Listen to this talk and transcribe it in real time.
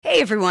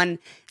everyone,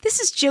 this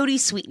is Jody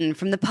Sweeten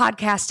from the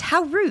podcast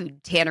How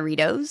Rude,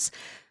 Tanneritos.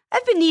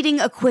 I've been needing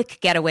a quick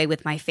getaway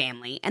with my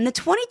family, and the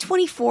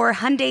 2024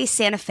 Hyundai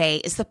Santa Fe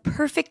is the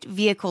perfect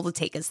vehicle to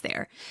take us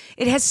there.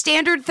 It has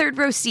standard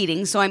third-row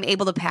seating, so I'm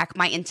able to pack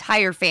my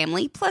entire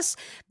family, plus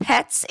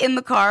pets, in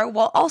the car,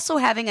 while also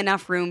having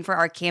enough room for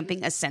our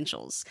camping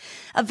essentials.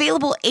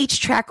 Available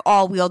H-Track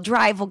all-wheel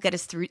drive will get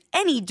us through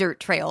any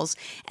dirt trails,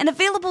 and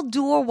available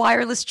dual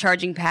wireless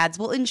charging pads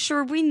will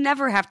ensure we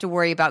never have to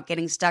worry about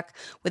getting stuck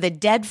with a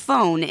dead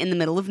phone in the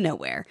middle of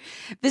nowhere.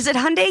 Visit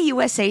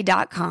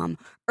HyundaiUSA.com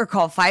or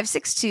call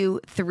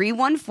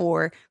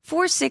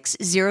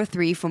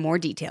 562-314-4603 for more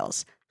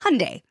details.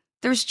 Hyundai,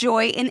 there's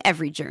joy in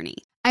every journey.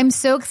 I'm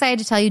so excited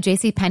to tell you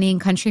JCPenney and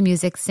country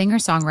music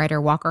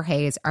singer-songwriter Walker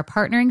Hayes are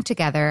partnering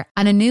together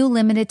on a new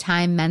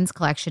limited-time men's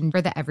collection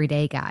for the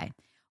everyday guy.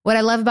 What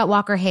I love about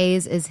Walker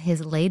Hayes is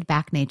his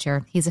laid-back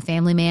nature. He's a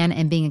family man,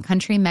 and being a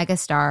country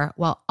megastar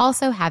while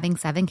also having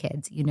 7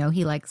 kids, you know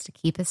he likes to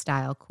keep his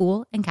style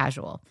cool and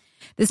casual.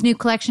 This new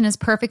collection is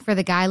perfect for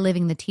the guy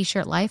living the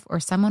t-shirt life or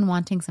someone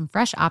wanting some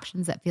fresh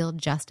options that feel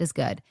just as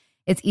good.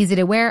 It's easy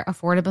to wear,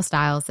 affordable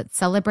styles that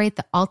celebrate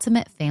the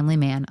ultimate family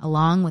man,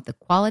 along with the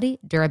quality,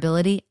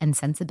 durability, and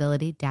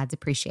sensibility dads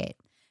appreciate.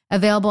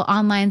 Available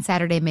online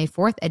Saturday, May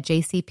 4th at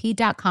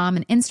jcp.com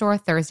and in-store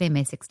Thursday,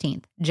 May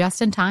 16th,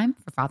 just in time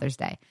for Father's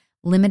Day.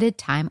 Limited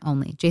time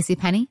only.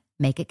 JCPenney,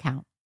 make it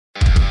count.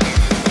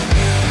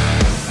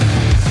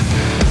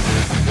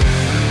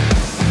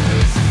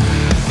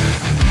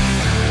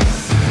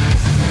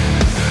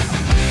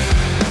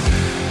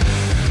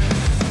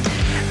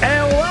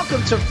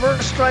 Welcome to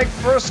First Strike,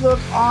 First Look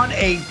on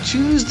a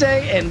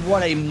Tuesday, and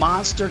what a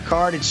monster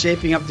card it's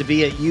shaping up to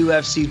be at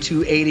UFC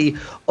 280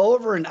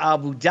 over in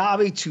Abu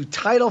Dhabi. 2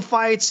 title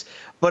fights,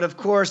 but of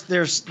course,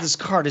 this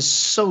card is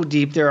so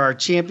deep. There are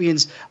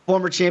champions,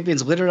 former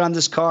champions littered on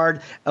this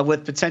card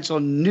with potential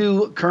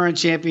new current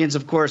champions.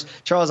 Of course,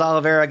 Charles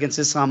Oliveira against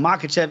Islam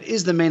Makhachev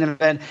is the main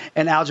event,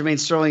 and Aljamain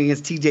Sterling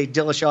against TJ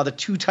Dillashaw, the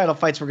 2 title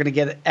fights we're going to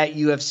get at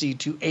UFC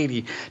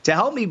 280. To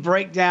help me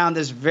break down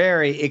this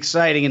very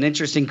exciting and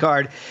interesting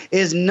card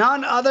is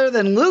none other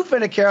than Lou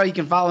Finicaro. You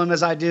can follow him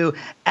as I do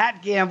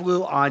at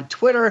Gamblou on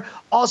Twitter.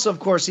 Also, of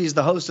course, he's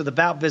the host of the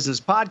Bout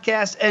Business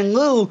podcast. And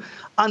Lou,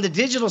 on the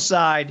digital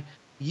side,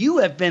 you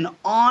have been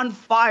on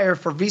fire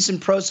for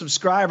VSiN Pro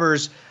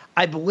subscribers,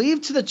 I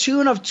believe to the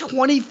tune of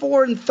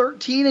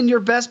 24-13 in your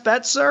best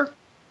bet, sir?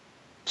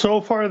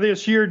 So far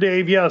this year,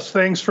 Dave, yes,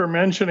 thanks for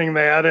mentioning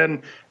that.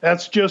 And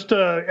that's just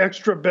an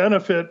extra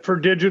benefit for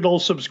digital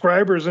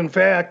subscribers. In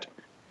fact,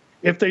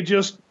 if they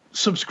just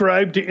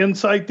subscribe to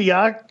Insight the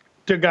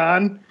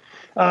Octagon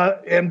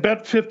and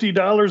bet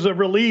 $50 a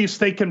release,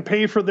 they can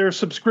pay for their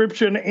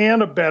subscription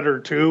and a bet or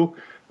two.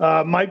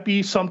 Might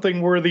be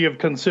something worthy of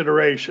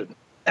consideration.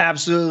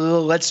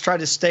 Absolutely. Let's try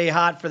to stay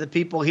hot for the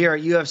people here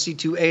at UFC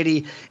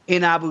 280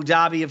 in Abu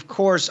Dhabi. Of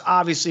course,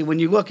 obviously, when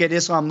you look at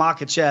Islam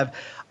Makhachev,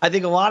 I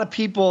think a lot of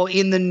people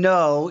in the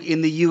know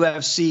in the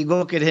UFC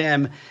look at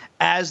him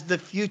as the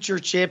future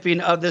champion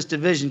of this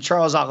division.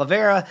 Charles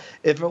Oliveira,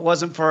 if it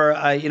wasn't for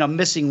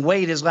missing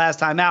weight his last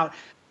time out,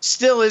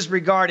 still is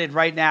regarded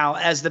right now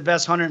as the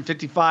best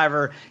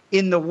 155er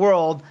in the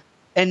world.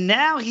 And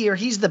now here,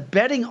 he's the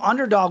betting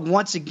underdog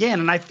once again.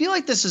 And I feel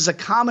like this is a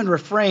common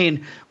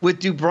refrain with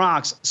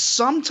DuBronx.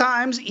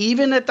 Sometimes,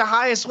 even at the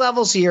highest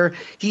levels here,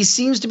 he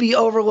seems to be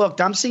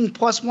overlooked. I'm seeing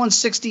plus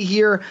 160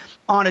 here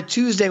on a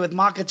Tuesday with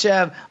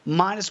Makhachev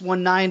minus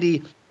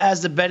 190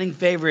 as the betting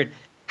favorite.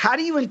 How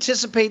do you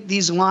anticipate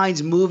these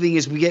lines moving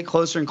as we get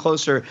closer and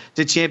closer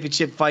to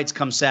championship fights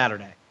come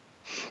Saturday?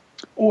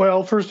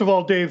 Well, first of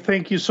all, Dave,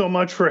 thank you so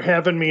much for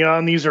having me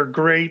on. These are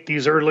great,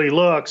 these early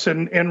looks.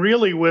 And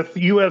really with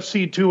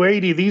UFC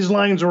 280, these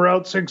lines were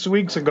out 6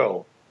 weeks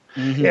ago.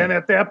 Mm-hmm. And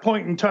at that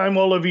point in time,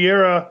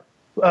 Oliveira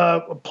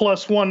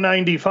plus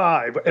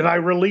 195. And I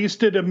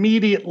released it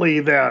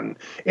immediately then,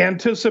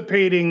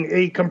 anticipating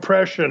a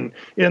compression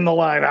in the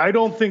line. I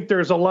don't think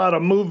there's a lot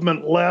of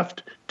movement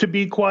left, to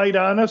be quite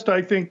honest.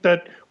 I think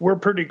that we're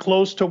pretty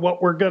close to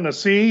what we're going to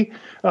see.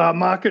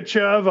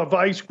 Makhachev, a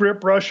vice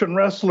grip Russian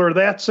wrestler,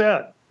 that's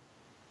it.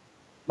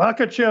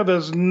 Makhachev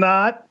has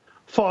not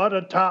fought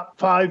a top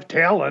 5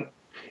 talent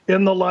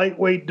in the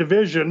lightweight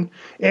division.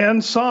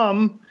 And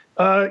some,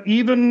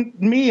 even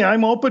me,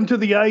 I'm open to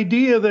the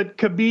idea that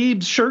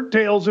Khabib's shirt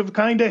tails have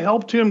kind of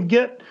helped him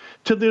get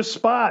to this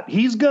spot.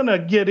 He's going to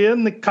get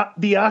in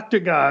the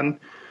octagon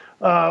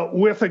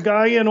with a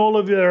guy in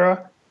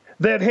Oliveira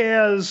that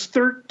has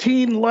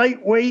 13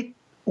 lightweight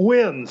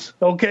wins,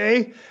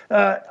 okay?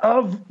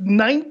 Of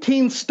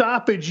 19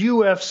 stoppage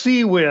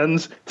UFC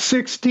wins,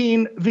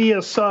 16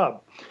 via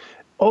sub.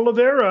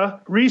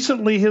 Oliveira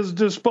recently has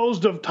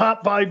disposed of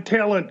top 5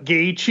 talent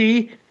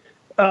Gaethje,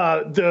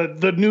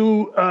 the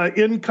new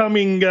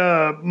incoming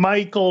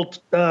Michael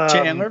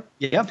Chandler.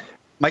 Yeah.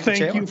 Thank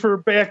Chandler. You for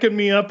backing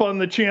me up on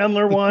the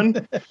Chandler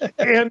one.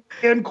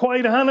 and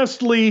quite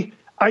honestly,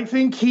 I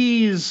think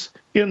he's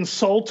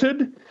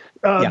insulted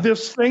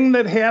This thing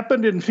that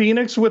happened in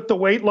Phoenix with the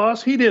weight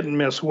loss, he didn't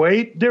miss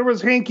weight. There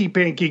was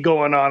hanky-panky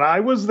going on. I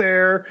was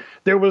there.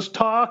 There was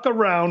talk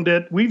around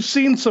it. We've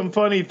seen some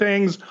funny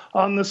things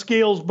on the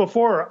scales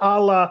before,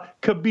 a la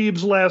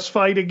Khabib's last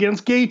fight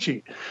against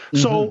Gaethje.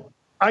 So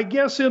I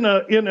guess in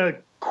a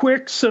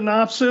quick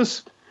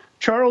synopsis,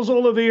 Charles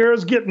Oliveira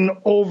is getting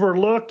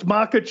overlooked.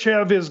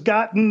 Makhachev has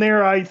gotten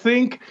there, I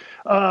think,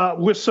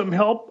 with some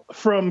help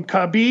from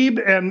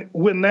Khabib. And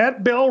when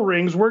that bell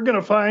rings, we're going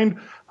to find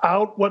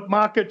out what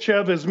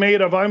Makhachev is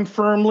made of. I'm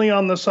firmly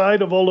on the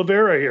side of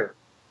Oliveira here.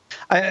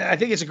 I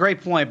think it's a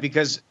great point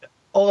because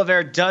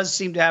Oliveira does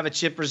seem to have a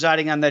chip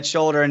residing on that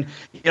shoulder. And,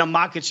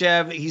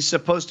 Makhachev, he's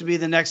supposed to be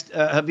the next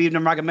Khabib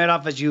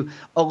Nurmagomedov, as you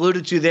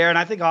alluded to there. And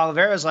I think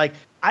Oliveira's like,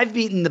 I've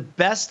beaten the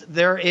best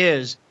there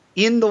is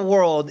in the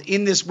world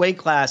in this weight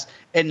class.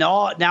 And now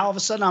all of a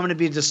sudden I'm going to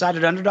be a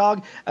decided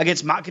underdog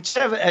against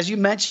Makhachev. As you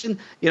mentioned,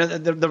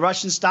 the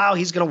Russian style,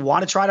 he's going to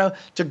want to try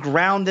to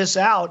ground this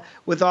out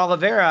with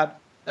Oliveira.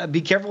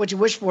 Be careful what you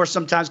wish for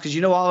sometimes because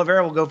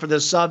Oliveira will go for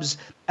those subs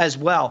as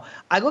well.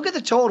 I look at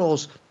the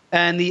totals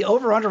and the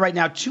over-under right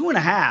now,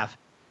 2.5.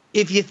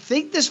 If you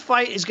think this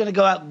fight is going to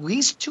go at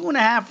least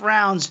 2.5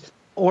 rounds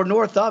or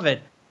north of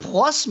it,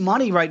 plus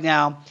money right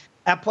now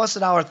at plus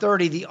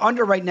 $1.30. The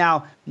under right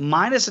now,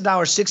 minus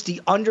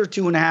 $1.60, under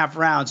 2.5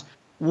 rounds.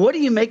 What do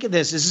you make of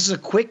this? Is this a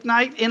quick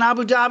night in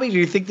Abu Dhabi? Or do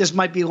you think this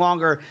might be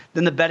longer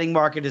than the betting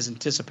market is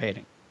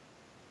anticipating?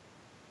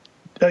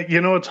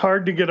 It's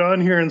hard to get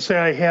on here and say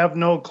I have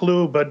no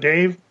clue, but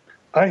Dave,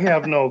 I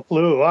have no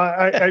clue.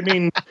 I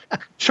mean,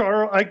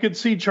 I could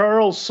see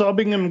Charles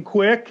subbing him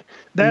quick.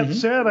 That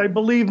said, I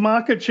believe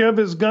Makhachev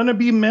is going to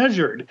be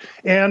measured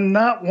and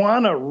not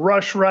want to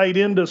rush right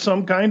into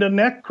some kind of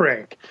neck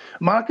crank.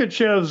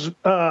 Makhachev's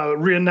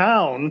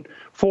renown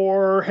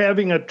for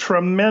having a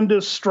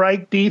tremendous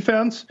strike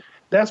defense,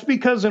 that's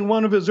because in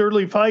one of his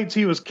early fights,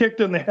 he was kicked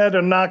in the head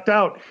and knocked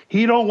out.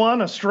 He don't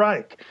want to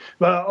strike.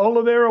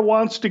 Oliveira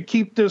wants to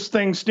keep this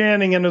thing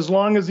standing, and as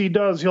long as he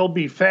does, he'll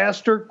be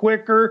faster,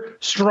 quicker,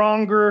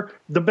 stronger,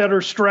 the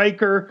better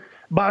striker.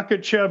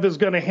 Makhachev is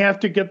going to have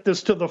to get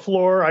this to the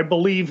floor. I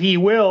believe he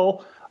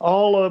will.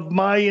 All of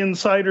my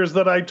insiders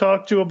that I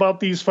talk to about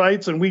these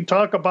fights, and we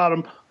talk about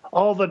them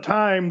all the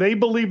time, they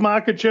believe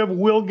Makhachev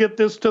will get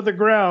this to the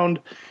ground,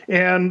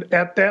 and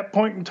at that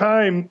point in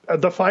time,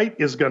 the fight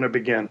is going to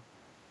begin.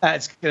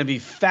 It's going to be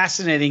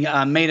fascinating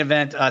main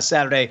event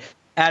Saturday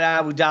at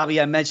Abu Dhabi.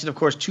 I mentioned, of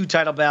course, 2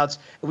 title bouts.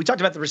 We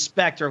talked about the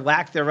respect or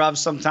lack thereof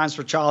sometimes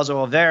for Charles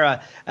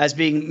Oliveira as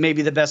being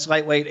maybe the best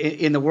lightweight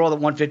in the world at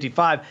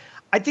 155.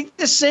 I think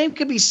the same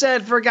could be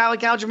said for a guy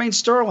like Aljamain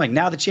Sterling,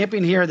 now the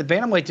champion here in the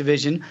bantamweight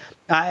division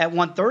at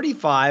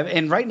 135.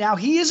 And right now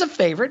he is a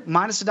favorite,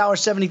 minus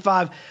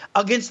 $1.75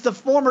 against the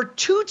former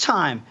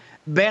 2-time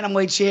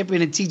bantamweight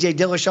champion. And TJ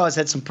Dillashaw has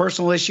had some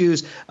personal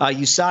issues.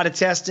 USADA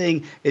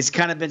testing has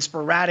kind of been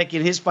sporadic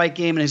in his fight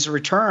game and his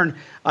return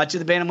to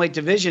the bantamweight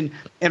division.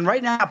 And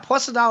right now,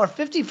 plus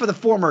 $1.50 for the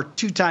former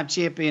 2-time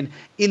champion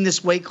in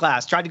this weight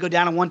class. Tried to go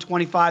down to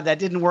 125. That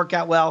didn't work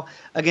out well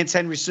against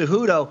Henry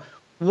Cejudo.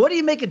 What do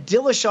you make of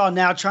Dillashaw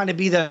now trying to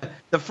be the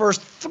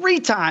first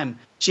 3-time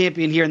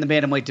champion here in the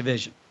bantamweight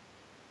division?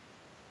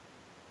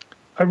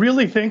 I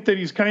really think that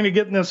he's kind of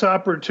getting this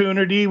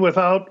opportunity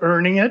without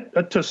earning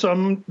it to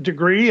some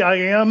degree. I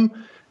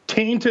am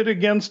tainted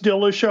against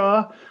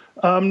Dillashaw,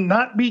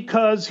 not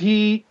because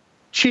he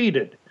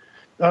cheated,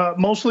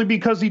 mostly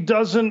because he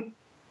doesn't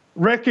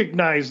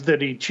recognize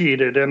that he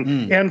cheated.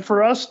 And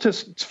for us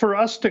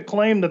to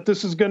claim that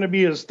this is going to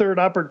be his 3rd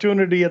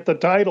opportunity at the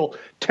title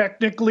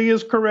technically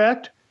is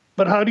correct.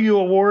 But how do you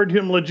award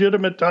him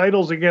legitimate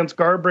titles against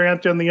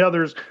Garbrandt and the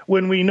others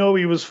when we know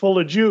he was full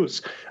of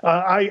juice?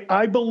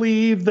 I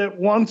believe that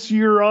once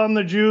you're on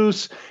the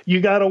juice,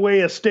 you got a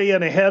way of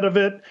staying ahead of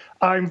it.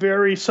 I'm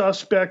very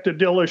suspect of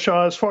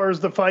Dillashaw. As far as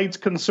the fight's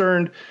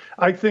concerned,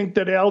 I think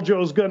that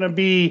Aljo's going to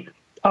be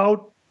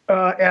out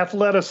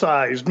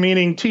athleticized,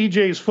 meaning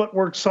TJ's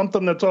footwork's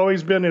something that's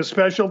always been his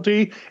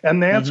specialty,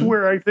 and that's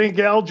where I think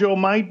Aljo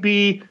might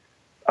be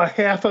a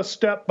half a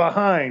step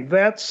behind.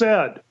 That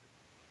said,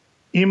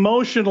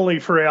 emotionally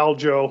for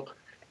Aljo,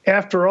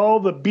 after all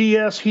the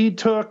BS he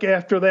took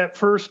after that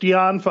first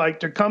Jan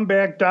fight, to come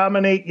back,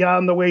 dominate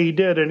Jan the way he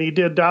did, and he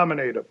did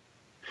dominate him.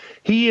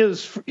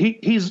 He's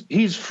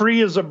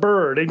free as a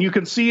bird, and you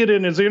can see it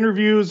in his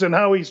interviews and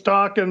how he's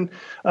talking.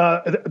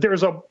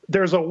 There's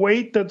a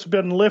weight that's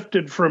been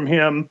lifted from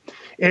him,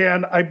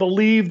 and I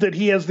believe that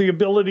he has the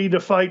ability to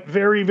fight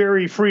very,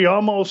 very free,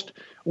 almost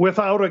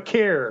without a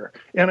care.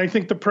 And I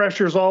think the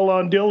pressure's all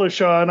on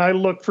Dillashaw, and I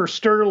look for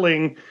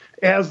Sterling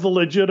as the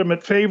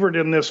legitimate favorite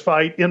in this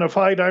fight, in a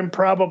fight I'm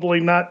probably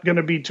not going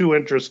to be too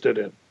interested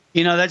in.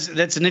 That's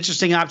an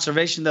interesting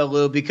observation, though,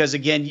 Lou, because,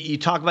 again, you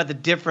talk about the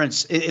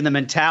difference in the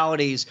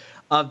mentalities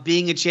of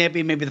being a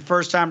champion maybe the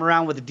first time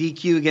around with a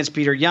DQ against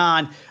Petr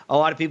Yan. A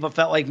lot of people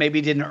felt like maybe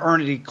he didn't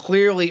earn it. He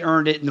clearly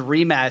earned it in the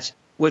rematch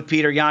with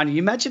Petr Yan.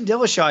 You mentioned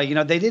Dillashaw. You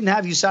know, they didn't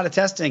have USADA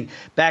testing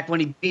back when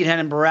he beat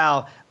Renan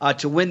Barão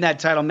to win that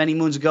title many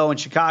moons ago in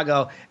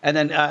Chicago, and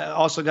then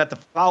also got the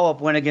follow-up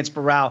win against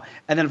Barão,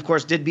 and then, of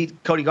course, did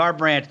beat Cody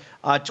Garbrandt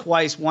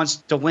twice, once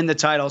to win the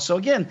title. So,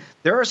 again,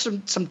 there are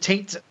some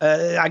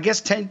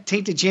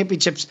tainted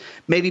championships,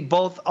 maybe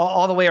both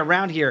all the way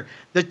around here.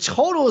 The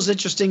total is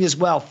interesting as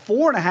well,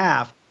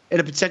 4.5 in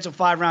a potential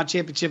 5-round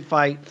championship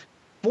fight.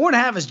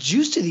 4.5 is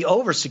juiced to the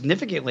over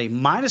significantly,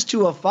 minus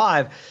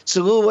 205.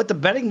 So, Lou, what the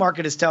betting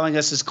market is telling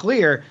us is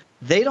clear.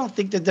 They don't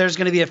think that there's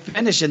going to be a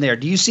finish in there.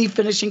 Do you see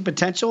finishing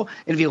potential?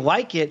 And if you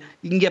like it,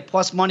 you can get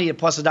plus money at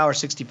plus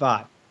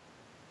 $1.65.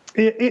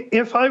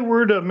 If I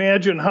were to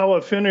imagine how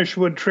a finish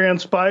would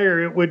transpire,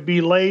 it would be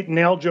late and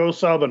Aljo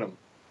subbing him.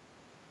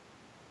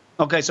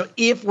 Okay, so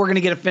if we're going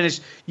to get a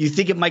finish, you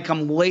think it might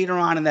come later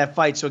on in that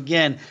fight. So,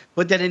 again,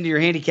 put that into your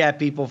handicap,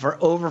 people, for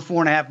over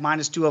 4.5,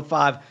 minus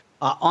 205.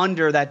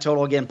 Under that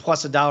total, again,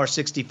 plus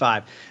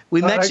 $1.65.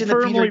 We mentioned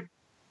that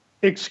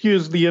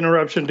excuse the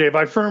interruption, Dave.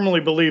 I firmly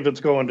believe it's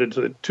going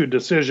to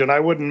decision. I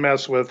wouldn't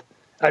mess with.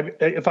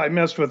 If I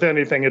messed with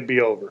anything, it'd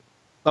be over.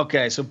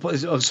 Okay, so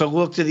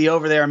look to the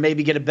over there and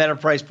maybe get a better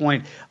price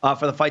point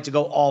for the fight to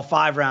go all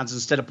 5 rounds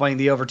instead of playing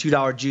the over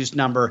 $2 juice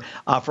number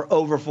for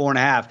over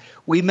 4.5.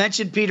 We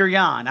mentioned Petr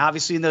Yan,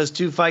 obviously in those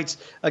 2 fights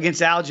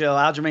against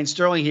Aljamain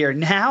Sterling here.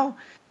 Now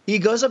he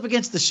goes up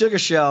against the Sugar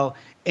Show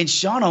and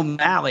Sean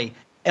O'Malley.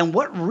 And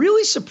what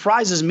really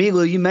surprises me,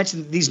 Lou, you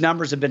mentioned that these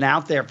numbers have been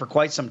out there for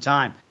quite some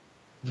time.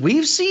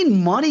 We've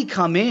seen money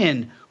come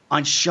in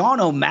on Sean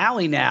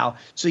O'Malley now.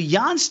 So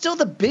Yan's still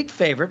the big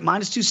favorite,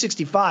 minus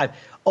 265.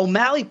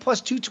 O'Malley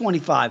plus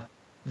 225.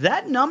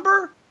 That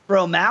number for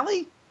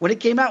O'Malley, when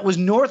it came out, was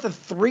north of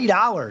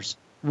 $3.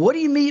 What do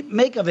you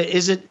make of it?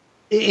 Is it,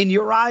 in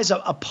your eyes,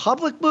 a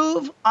public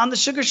move on the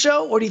Sugar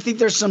Show, or do you think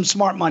there's some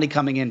smart money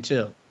coming in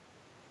too?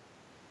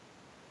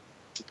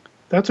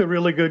 That's a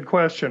really good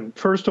question.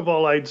 First of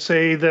all, I'd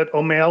say that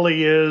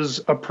O'Malley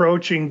is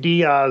approaching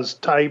Diaz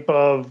type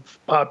of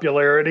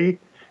popularity.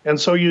 And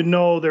so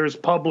there's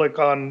public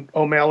on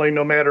O'Malley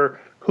no matter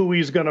who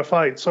he's going to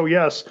fight. So,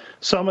 yes,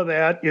 some of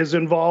that is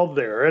involved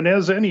there. And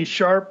as any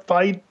sharp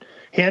fight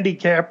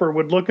handicapper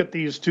would look at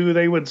these two,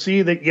 they would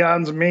see that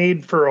Jan's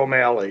made for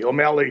O'Malley.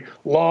 O'Malley,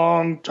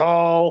 long,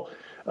 tall,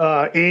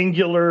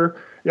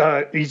 angular.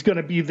 He's going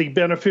to be the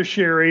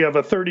beneficiary of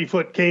a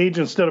 30-foot cage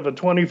instead of a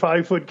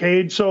 25-foot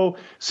cage. So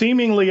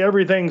seemingly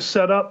everything's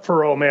set up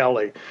for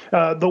O'Malley.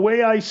 The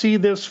way I see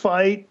this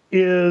fight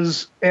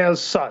is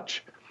as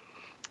such.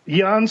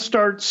 Yan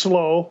starts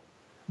slow,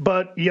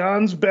 but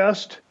Jan's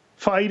best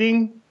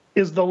fighting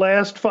is the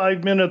last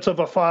 5 minutes of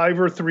a 5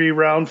 or 3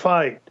 round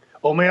fight.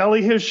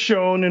 O'Malley has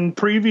shown in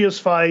previous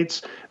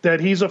fights that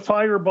he's a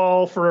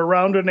fireball for a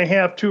round and a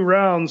half, 2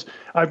 rounds.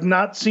 I've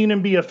not seen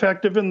him be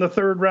effective in the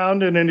 3rd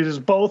round, and it is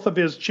both of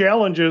his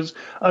challenges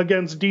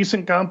against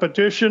decent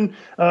competition.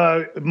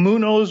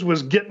 Munoz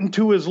was getting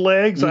to his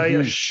legs. Mm-hmm. I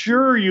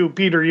assure you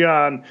Petr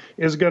Yan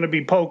is going to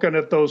be poking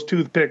at those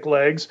toothpick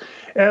legs.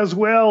 As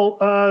well,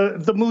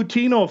 the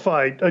Moutinho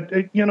fight,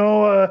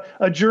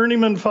 a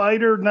journeyman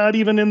fighter, not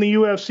even in the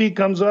UFC,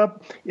 comes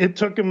up. It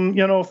took him,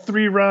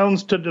 3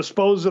 rounds to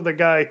dispose of the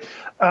guy.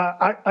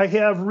 I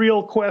have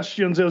real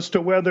questions as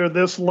to whether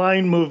this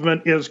line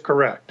movement is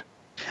correct.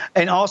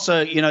 And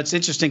also, it's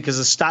interesting because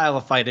the style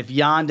of fight, if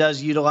Yan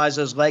does utilize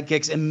those leg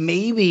kicks and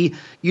maybe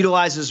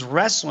utilizes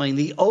wrestling,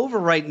 the over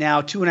right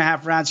now,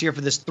 2.5 rounds here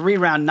for this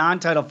 3-round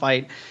non-title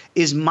fight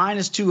is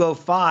minus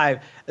 205.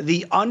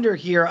 The under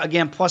here,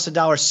 again, plus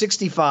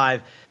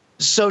 $1.65.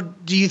 So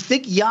do you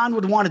think Yan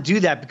would want to do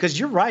that? Because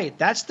you're right.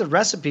 That's the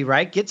recipe,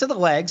 right? Get to the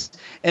legs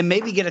and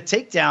maybe get a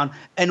takedown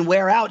and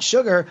wear out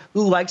Sugar,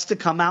 who likes to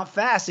come out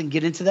fast and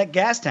get into that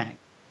gas tank.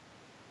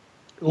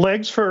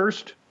 Legs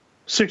first,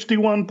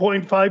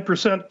 61.5%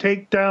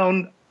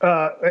 takedown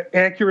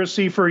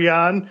accuracy for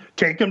Yan.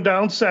 Take him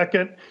down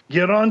second,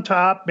 get on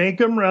top,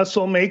 make him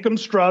wrestle, make him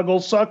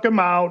struggle, suck him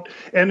out,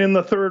 and in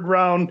the 3rd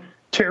round,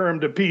 tear him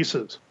to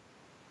pieces.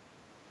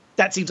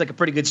 That seems like a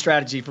pretty good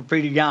strategy for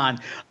Petr Yan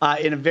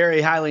in a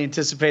very highly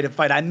anticipated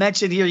fight. I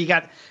mentioned here you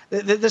got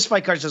this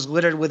fight card is just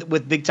littered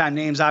with big-time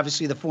names.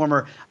 Obviously, the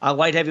former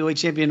light heavyweight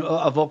champion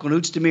of Volkan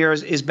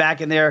Oezdemir is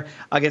back in there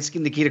against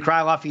Nikita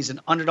Krylov. He's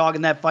an underdog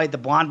in that fight. The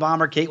blonde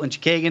bomber, Caitlin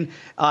Chikagan,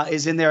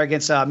 is in there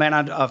against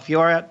Manon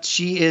Fiora.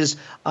 She is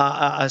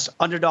an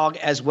underdog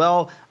as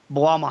well.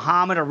 Bilal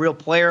Muhammad, a real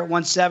player at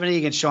 170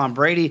 against Sean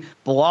Brady.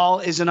 Bilal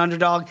is an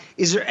underdog.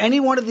 Is there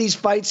any one of these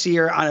fights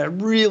here on a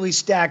really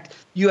stacked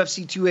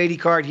UFC 280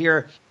 card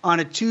here on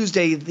a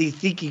Tuesday that you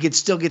think you could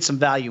still get some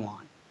value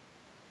on?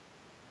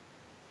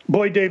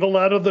 Boy, Dave, a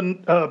lot of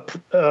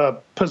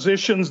the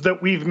positions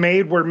that we've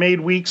made were made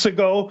weeks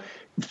ago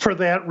for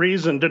that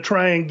reason, to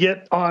try and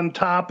get on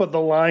top of the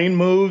line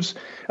moves.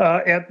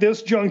 At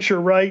this juncture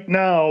right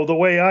now, the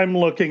way I'm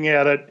looking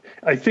at it,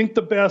 I think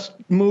the best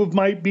move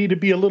might be to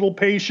be a little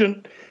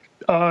patient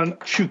on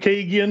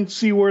Chookagian,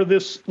 see where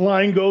this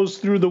line goes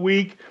through the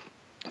week.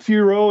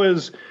 Furo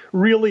is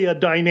really a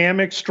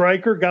dynamic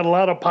striker, got a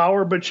lot of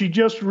power, but she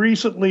just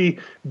recently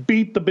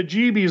beat the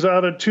bejeebies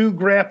out of two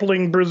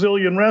grappling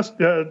Brazilian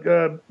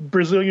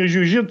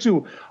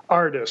Jiu-Jitsu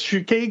artists.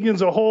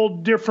 Chookagian's a whole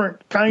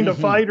different kind of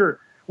fighter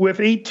with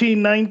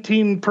 18,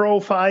 19 pro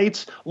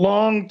fights,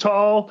 long,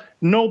 tall,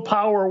 no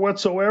power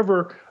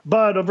whatsoever,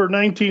 but of her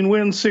 19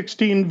 wins,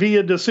 16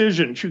 via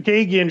decision.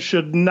 Chookagian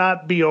should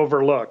not be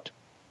overlooked.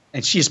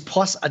 And she's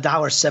plus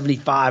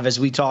 $1.75 as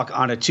we talk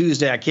on a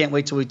Tuesday. I can't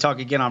wait till we talk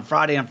again on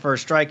Friday on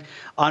First Strike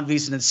on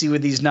VSiN and see where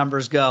these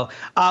numbers go.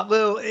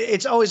 Lou,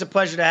 it's always a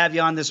pleasure to have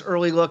you on this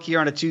early look here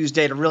on a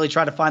Tuesday to really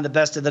try to find the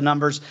best of the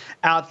numbers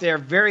out there.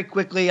 Very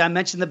quickly, I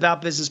mentioned the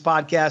About Business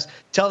podcast.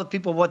 Tell the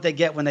people what they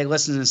get when they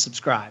listen and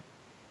subscribe.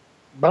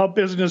 About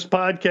Business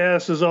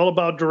podcast is all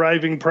about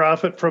deriving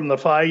profit from the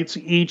fights.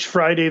 Each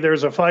Friday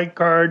there's a fight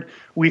card.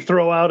 We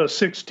throw out a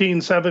 16,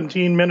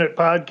 17-minute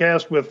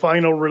podcast with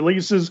final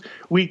releases.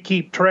 We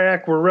keep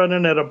track. We're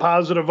running at a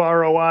positive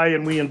ROI,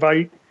 and we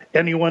invite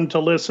anyone to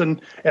listen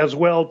as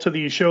well to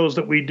these shows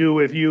that we do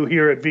with you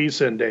here at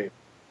VSiN, Dave.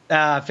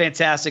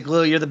 Fantastic.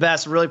 Lou, you're the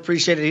best. Really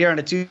appreciate it here on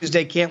a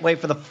Tuesday. Can't wait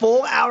for the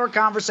full hour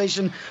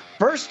conversation.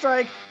 First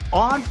Strike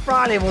on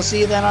Friday. We'll see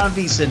you then on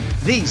VSiN,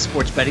 the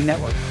Sports Betting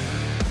Network.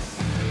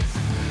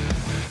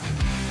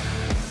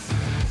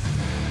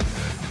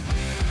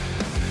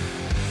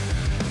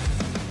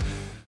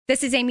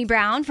 This is Amy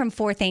Brown from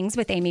 4 Things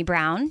with Amy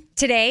Brown.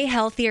 Today,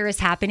 healthier is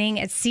happening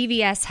at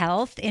CVS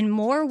Health in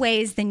more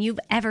ways than you've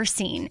ever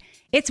seen.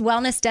 It's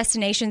wellness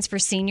destinations for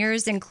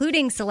seniors,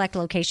 including select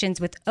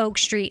locations with Oak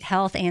Street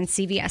Health and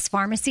CVS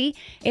Pharmacy.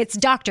 It's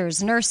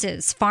doctors,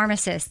 nurses,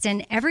 pharmacists,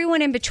 and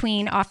everyone in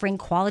between offering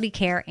quality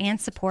care and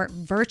support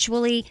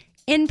virtually,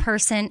 in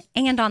person,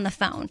 and on the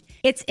phone.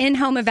 It's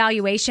in-home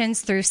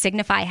evaluations through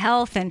Signify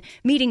Health and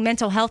meeting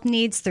mental health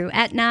needs through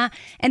Aetna.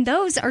 And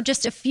those are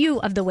just a few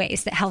of the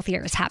ways that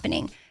healthier is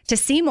happening. To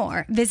see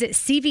more, visit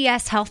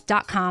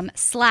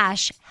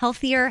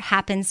cvshealth.com/healthier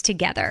happens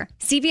together.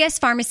 CVS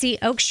Pharmacy,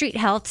 Oak Street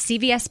Health,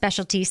 CVS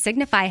Specialty,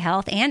 Signify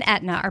Health, and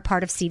Aetna are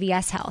part of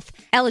CVS Health.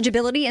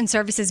 Eligibility and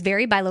services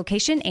vary by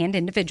location and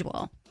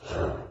individual.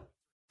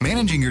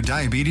 Managing your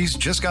diabetes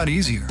just got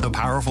easier. The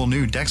powerful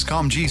new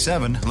Dexcom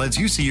G7 lets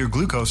you see your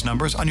glucose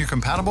numbers on your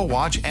compatible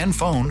watch and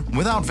phone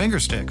without finger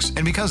sticks.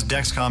 And because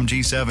Dexcom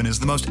G7 is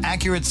the most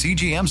accurate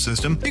CGM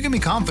system, you can be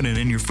confident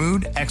in your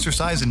food,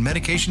 exercise, and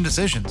medication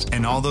decisions.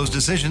 And all those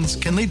decisions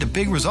can lead to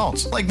big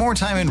results, like more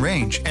time in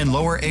range and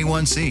lower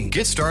A1C.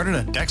 Get started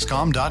at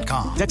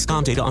Dexcom.com.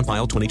 Dexcom data on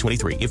file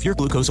 2023. If your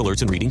glucose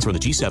alerts and readings from the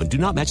G7 do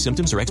not match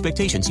symptoms or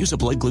expectations, use a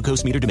blood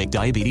glucose meter to make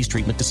diabetes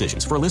treatment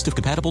decisions. For a list of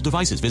compatible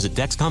devices, visit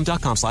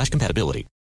Dexcom.com/compatibility.